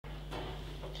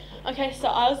Okay, so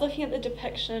I was looking at the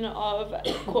depiction of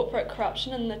corporate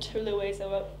corruption in the two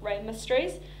Luisa Rey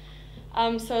Mysteries.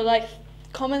 So like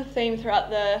common theme throughout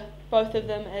both of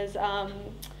them is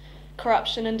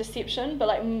corruption and deception, but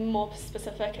like more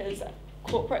specific is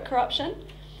corporate corruption.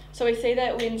 So we see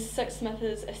that when Smith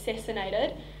is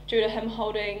assassinated due to him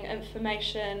holding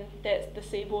information that the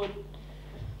Seaboard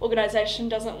organisation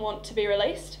doesn't want to be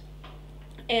released.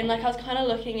 And like I was kind of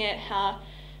looking at how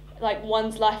like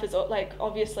one's life is like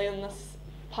obviously in this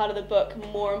part of the book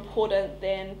more important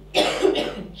than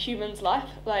human's life.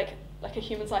 Like a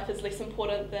human's life is less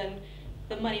important than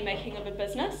the money making of a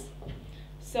business.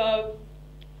 So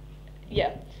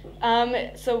yeah.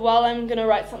 So while I'm going to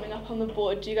write something up on the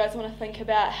board, do you guys want to think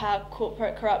about how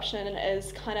corporate corruption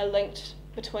is kind of linked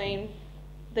between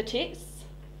the texts?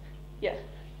 Yeah.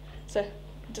 So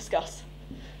discuss.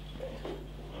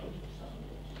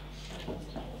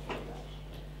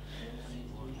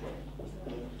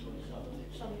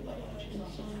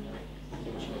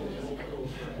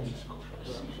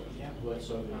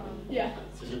 Yeah.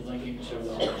 Is it linking to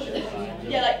the other chapters?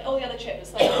 Yeah, like all the other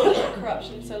chapters, like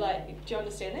corruption. So like, do you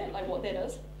understand that? Like what that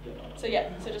is? So yeah,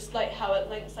 so just like how it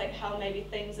links, like how maybe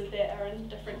things of that are in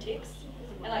different texts,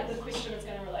 and like the question is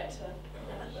going to relate to this.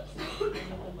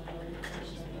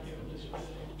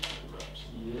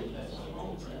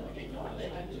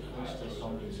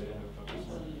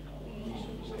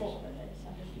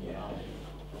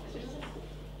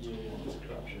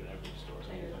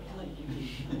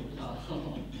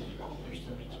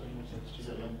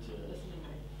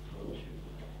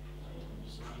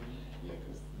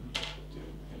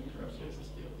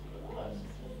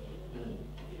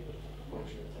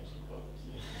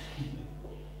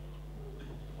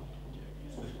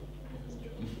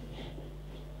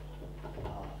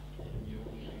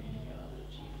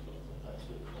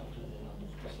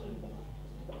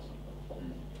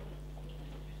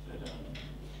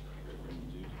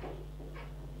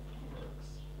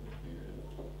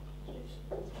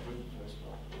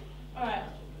 Alright,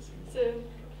 so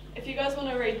if you guys want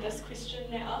to read this question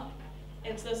now,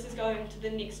 and so this is going to the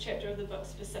next chapter of the book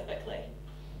specifically.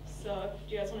 So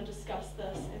do you guys want to discuss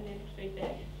this and then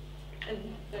feedback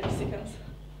in 30 seconds?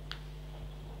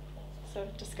 So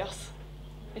discuss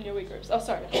in your wee groups. Oh,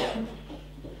 sorry.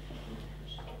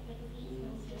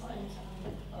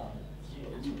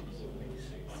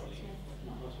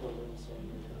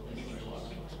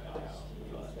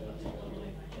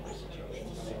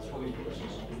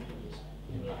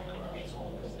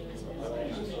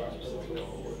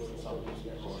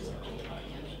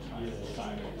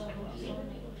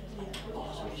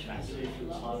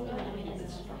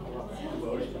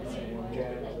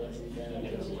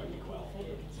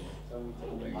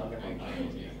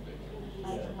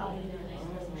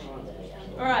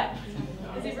 All right.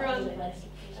 Is everyone?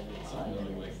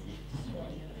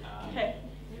 Okay.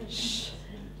 Shh.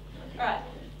 All right.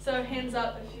 So hands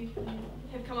up if you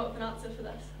have come up with an answer for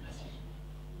this.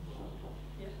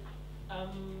 Yeah.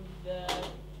 The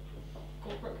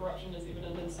corporate corruption is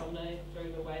evident in Somne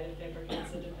through the way the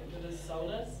fabricants are depicted as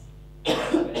soulless,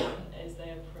 as they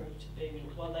are proved to be,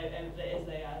 as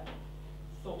they are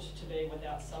thought to be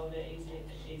without soul, they're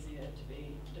easier to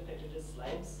be depicted as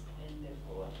slaves, and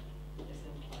therefore is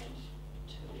inclined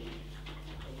to be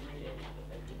already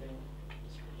effectively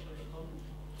discriminated upon.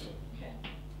 Okay.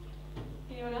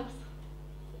 Anyone else?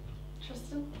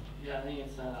 Tristan? Yeah, I think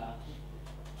it's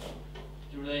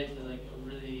related to like a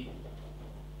really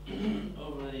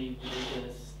overly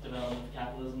ridiculous development of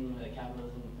capitalism, where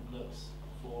capitalism looks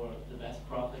for the best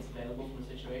profits available from the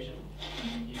situation,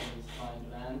 using supply and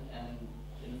demand, and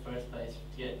in the first place,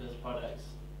 to get those products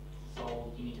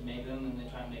sold, you need to make them, and they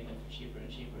try and make them for cheaper and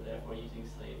cheaper, therefore using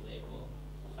slave labor,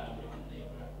 fabric and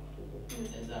labor. Is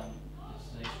just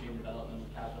an extreme development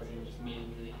of capitalism, which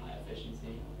means really high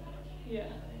efficiency.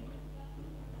 Yeah. And I think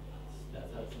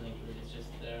that's how it's linked with. It's just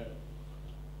they're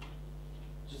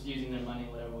just using their money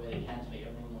whatever way they can to make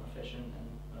everything more efficient and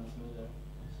run smoother.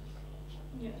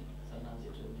 Yeah. Sometimes you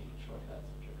have to make shortcuts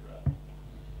which are corrupt.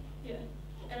 Yeah.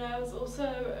 And I was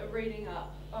also reading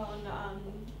up on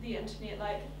the internet,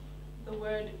 like the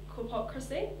word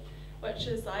corpocracy, which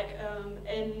is like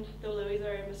in the Luisa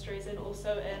Rey Mysteries and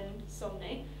also in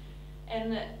Somni.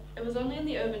 And it was only in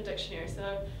the Urban Dictionary,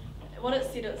 so what it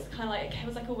said, it's kind of like, it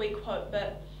was like a wee quote,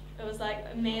 but it was like,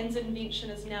 a man's invention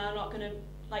is now not going to,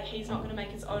 like he's not going to make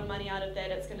his own money out of that,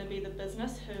 it's going to be the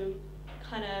business who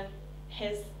kind of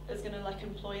is going to like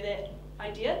employ that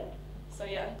idea. So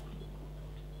yeah,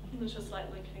 it was just like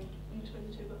linking in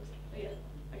between the two books. But yeah,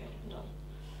 okay, I'm done.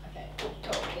 Okay,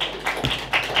 cool.